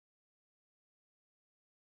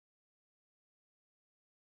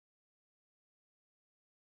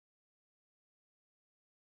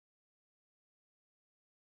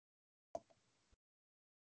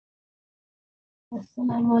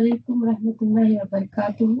Assalamu alaikum rahmatullahi wa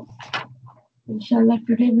barakatuh. Inshallah,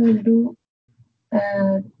 today we will do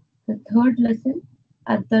the third lesson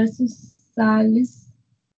at Durusul Salis,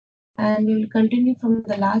 and we will continue from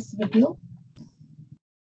the last video.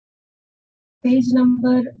 Page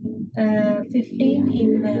number 15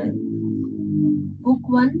 in book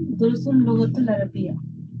 1, Durusul Lughatal Arabiyyah.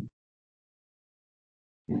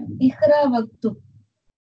 Iqra waktub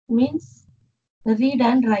means read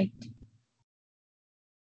and write.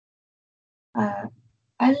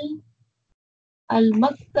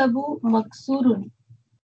 Al-maktabu maksurun.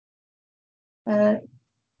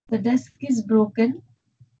 The desk is broken.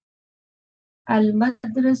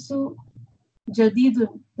 Al-madrasu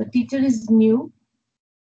jadidun. The teacher is new.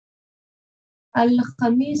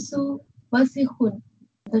 Al-khamisu wasikhun.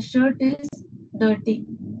 The shirt is dirty.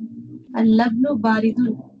 Al-labnu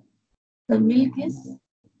baridun. The milk is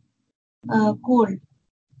cold.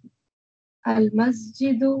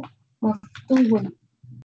 Al-masjidu maftuhun.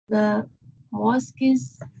 The mosque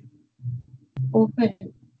is open.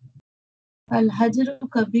 Al-hajru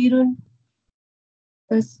kabirun.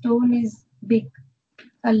 The stone is big.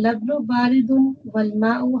 Al-labnu baridun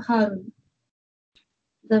wal-ma'u harun.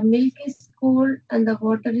 The milk is cold and the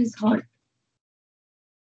water is hot.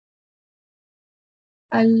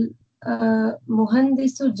 Al-muhandisu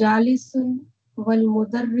jalisun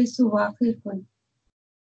wal-mudarrisu waqifun.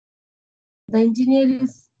 The engineer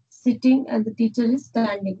is sitting and the teacher is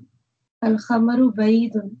standing. Al-khamaru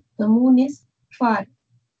baidun. The moon is far.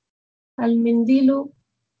 Al-mindilu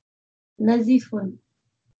nazifun.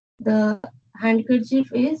 The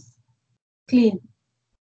handkerchief is clean.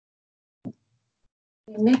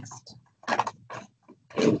 Next,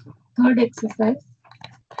 third exercise.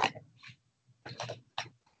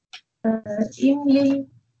 Imli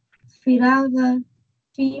firaga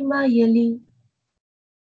fima yali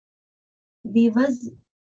bivaz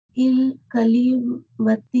il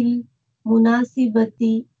kalimatil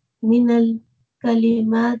munasibati minal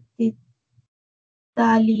kalimati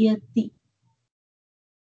taliyati.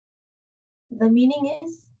 The meaning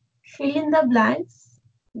is fill in the blanks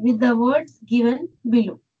with the words given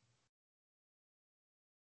below.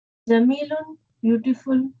 Jamilun,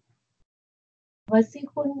 beautiful.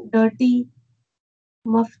 Wasikhun, dirty.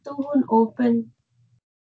 Maftuhun, open.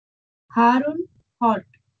 Harun, hot.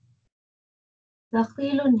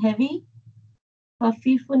 Thaqilun, heavy.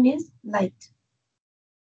 Khafifun is light.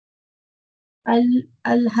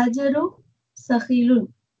 Al-hajaru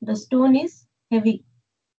sakhilun. The stone is heavy.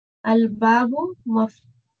 Al-babu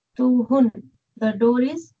maftuhun. The door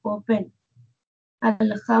is open.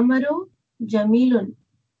 Al-khamaru jamilun.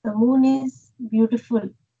 The moon is beautiful.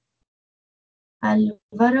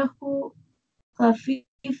 Al-warahu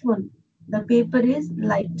khafifun. The paper is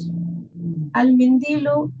light.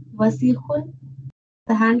 Al-mindilu wasikhun.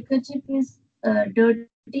 The handkerchief is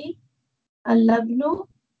dirty. Al-labnu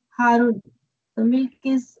harun. The milk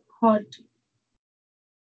is hot.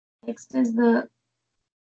 Next is the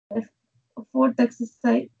fourth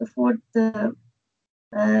exercise.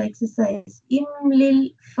 Exercise.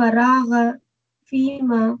 Imlil faragha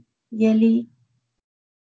fima yali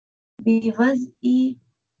bivaz'i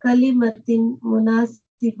kalimatin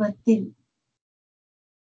munasibatin.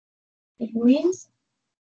 It means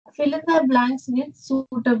fill in the blanks with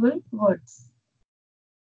suitable words.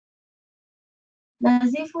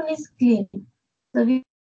 Nazifun is clean. So we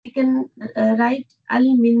can write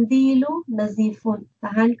al-mindilu nazifun. The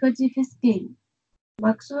handkerchief is clean.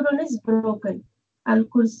 Maksurun is broken.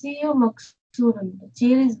 Al-kursiyu maksurun. The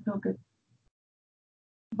chair is broken.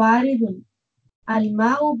 Baridun.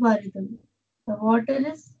 Al-ma'u baridun. The water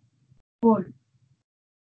is cold.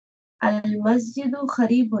 Al-masjidu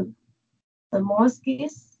kharibun. The mosque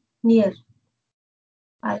is near.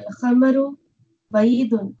 Al-khamaru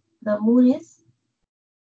baidun. The moon is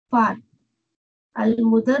far.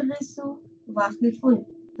 Al-mudarrisu waqifun.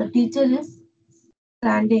 The teacher is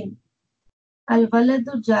standing.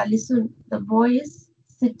 Al-waladu jalisun. The boy is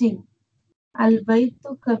sitting.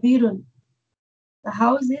 Al-baytu kabirun. The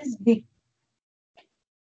house is big.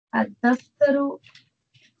 Al-daftaru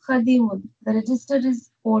khadimun. The register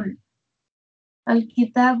is old.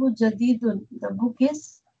 Al-kitabu jadidun. The book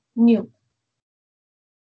is new.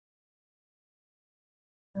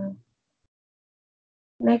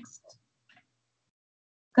 Next.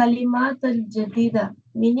 Kalimat al-jadida,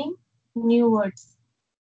 meaning new words.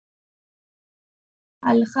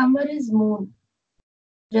 Al-khamar is moon.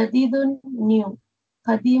 Jadidun, new.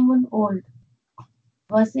 Qadimun, old.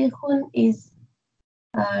 Wasikhun is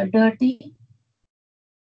dirty.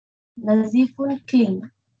 Nazifun,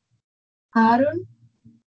 clean. Harun,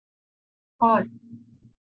 hot.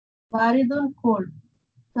 Baridun cold.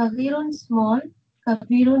 Saghirun small.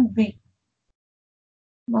 Kabirun big.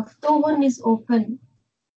 Maftuhun is open.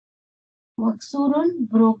 Maksurun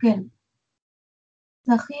broken.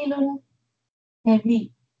 Sakhilun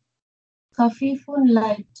heavy. Khafifun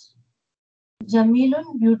light.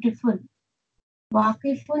 Jamilun beautiful.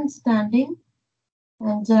 Waqifun standing.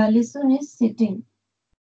 And Jalisun is sitting.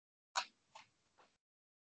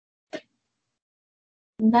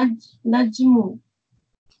 Najmun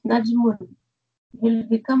will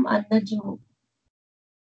become an-najmu.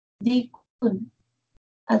 Dikun,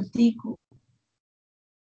 ad-diku.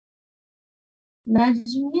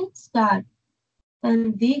 Najm means star,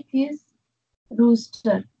 and dik is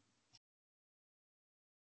rooster.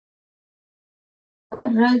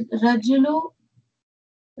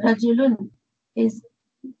 Rajulun is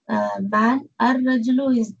man.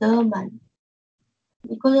 Ar-rajulu is the man.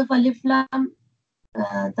 Because of alif lam,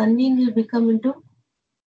 tanween will become into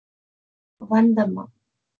one dhamma.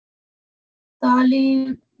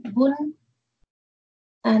 Talibun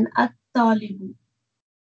and at-talibu.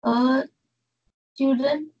 A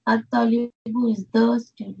student, at-talibu is the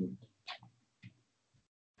student.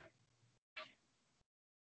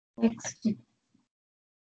 Next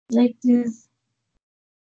is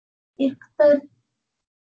Ikhtar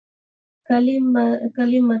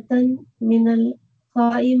kalimatan minal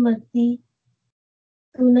qaimati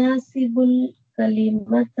tunasibul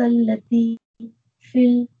kalimatal lati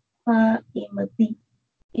fil qaimati.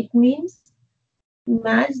 It means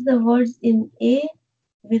match the words in A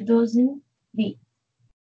with those in B.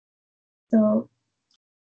 So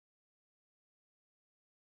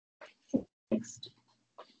next,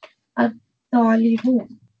 at-talibu.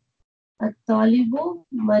 At-talibu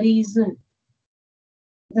marizun.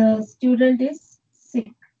 The student is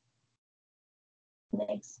sick.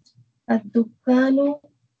 Next, ad-dukkanu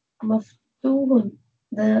maftuhun.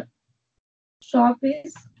 The shop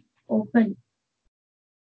is open.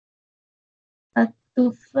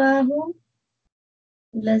 At-tuffahu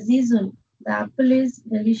lazizun. The apple is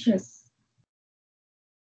delicious.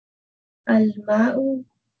 Al-ma'u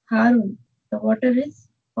harun. The water is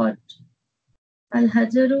hot.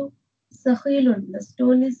 Al-hajaru sakhilun. The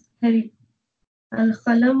stone is heavy.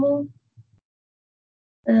 Al-khalamu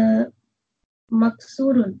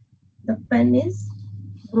maksurun. The pen is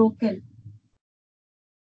broken.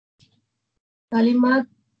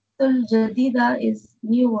 Kalimatul jadida is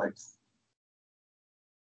new words.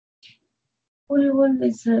 Hulwun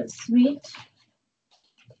is sweet.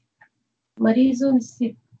 Marizun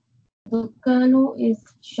sick. Dukkanu is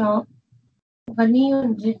shop.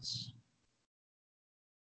 Ghaniyun rich.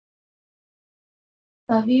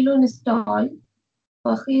 Tawilun is tall.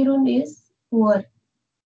 Fakhirun is poor.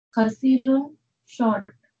 Khasirun short.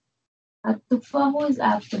 At-tuffahu is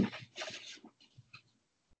apple.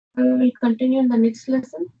 We will continue in the next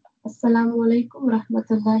lesson. Assalamu alaikum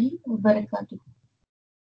rahmatullahi wa barakatuh.